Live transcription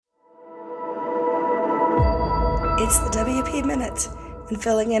It's the WP Minute, and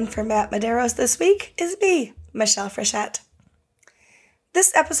filling in for Matt Medeiros this week is me, Michelle Frechette.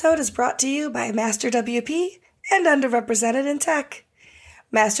 This episode is brought to you by Master WP and Underrepresented in Tech.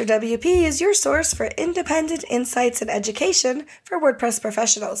 Master WP is your source for independent insights and education for WordPress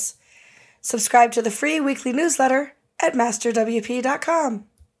professionals. Subscribe to the free weekly newsletter at masterwp.com.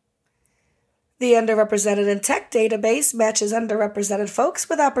 The Underrepresented in Tech database matches underrepresented folks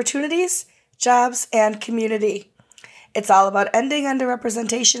with opportunities, jobs, and community. It's all about ending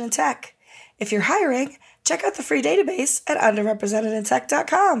underrepresentation in tech. If you're hiring, check out the free database at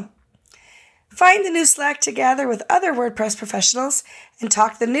underrepresentedintech.com. Find the new Slack to gather with other WordPress professionals and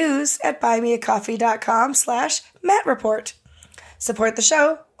talk the news at buymeacoffee.com/mattreport. Support the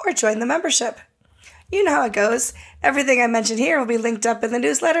show or join the membership. You know how it goes. Everything I mentioned here will be linked up in the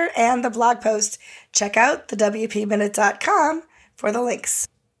newsletter and the blog post. Check out thewpminute.com for the links.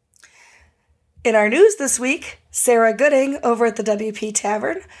 In our news this week, Sarah Gooding over at the WP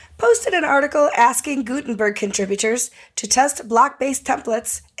Tavern posted an article asking Gutenberg contributors to test block-based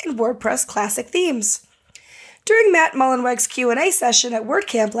templates in WordPress classic themes. During Matt Mullenweg's Q&A session at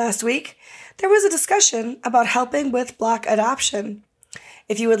WordCamp last week, there was a discussion about helping with block adoption.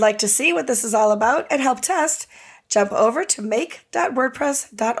 If you would like to see what this is all about and help test, jump over to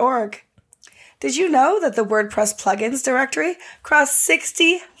make.wordpress.org. Did you know that the WordPress plugins directory crossed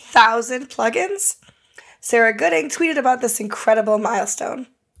 60,000 plugins? Sarah Gooding tweeted about this incredible milestone.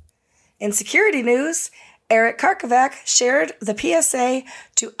 In security news, Eric Karkovac shared the PSA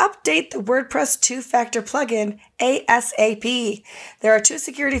to update the WordPress two-factor plugin ASAP. There are 2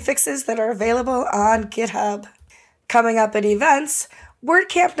 security fixes that are available on GitHub. Coming up at events,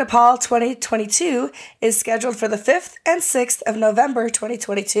 WordCamp Nepal 2022 is scheduled for the 5th and 6th of November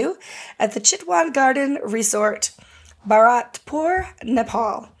 2022 at the Chitwan Garden Resort, Bharatpur,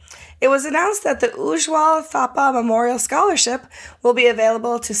 Nepal. It was announced that the Ujjwal Thapa Memorial Scholarship will be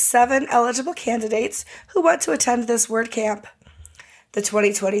available to 7 eligible candidates who want to attend this WordCamp. The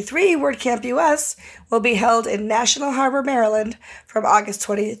 2023 WordCamp US will be held in National Harbor, Maryland from August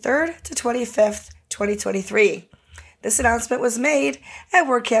 23rd to 25th, 2023. This announcement was made at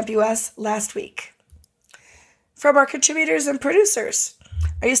WordCamp US last week. From our contributors and producers,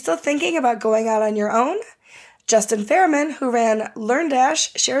 are you still thinking about going out on your own? Justin Fairman, who ran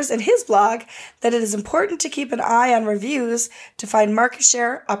LearnDash, shares in his blog that it is important to keep an eye on reviews to find market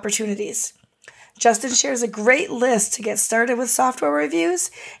share opportunities. Justin shares a great list to get started with software reviews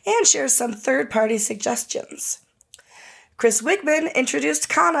and shares some third-party suggestions. Chris Wigman introduced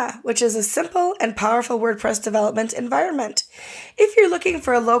Kana, which is a simple and powerful WordPress development environment. If you're looking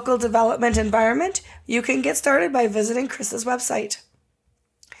for a local development environment, you can get started by visiting Chris's website.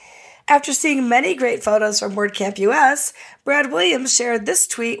 After seeing many great photos from WordCamp US, Brad Williams shared this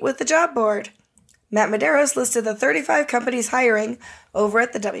tweet with the job board. Matt Medeiros listed the 35 companies hiring over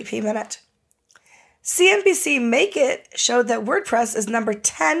at the WP Minute. CNBC Make It showed that WordPress is number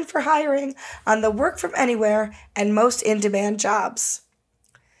 10 for hiring on the work from anywhere and most in-demand jobs.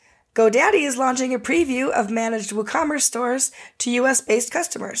 GoDaddy is launching a preview of managed WooCommerce stores to US-based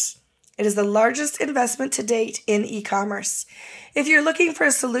customers. It is the largest investment to date in e-commerce. If you're looking for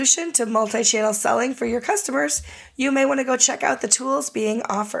a solution to multi-channel selling for your customers, you may want to go check out the tools being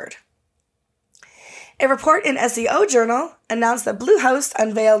offered. A report in SEO Journal announced that Bluehost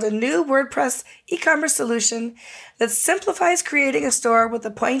unveiled a new WordPress e-commerce solution that simplifies creating a store with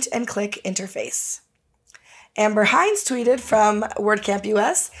a point-and-click interface. Amber Hines tweeted from WordCamp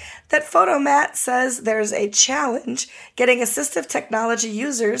US that Photomat says there's a challenge getting assistive technology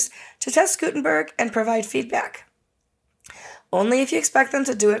users to test Gutenberg and provide feedback. Only if you expect them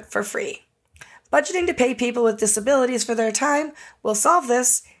to do it for free. Budgeting to pay people with disabilities for their time will solve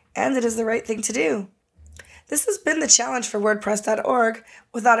this, and it is the right thing to do. This has been the challenge for WordPress.org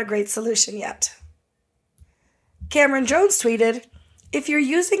without a great solution yet. Cameron Jones tweeted, "If you're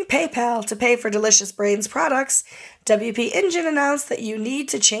using PayPal to pay for Delicious Brains products, WP Engine announced that you need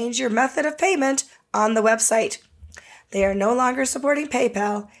to change your method of payment on the website. They are no longer supporting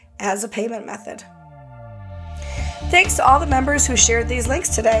PayPal as a payment method." Thanks to all the members who shared these links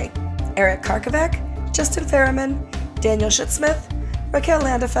today: Eric Karkovac, Justin Fairman, Daniel Schutzsmith, Raquel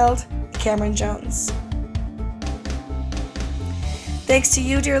Landefeld, and Cameron Jones. Thanks to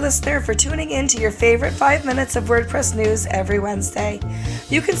you, dear listener, for tuning in to your favorite 5 minutes of WordPress news every Wednesday.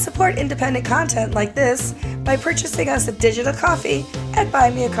 You can support independent content like this by purchasing us a digital coffee at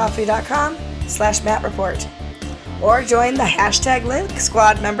buymeacoffee.com/mattreport. Or join the #Link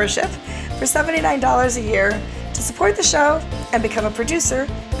Squad membership for $79 a year to support the show and become a producer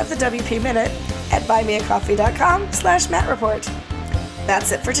of the WP Minute at buymeacoffee.com/mattreport.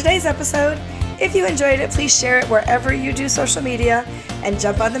 That's it for today's episode. If you enjoyed it, please share it wherever you do social media and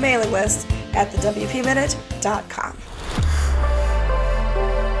jump on the mailing list at thewpminute.com.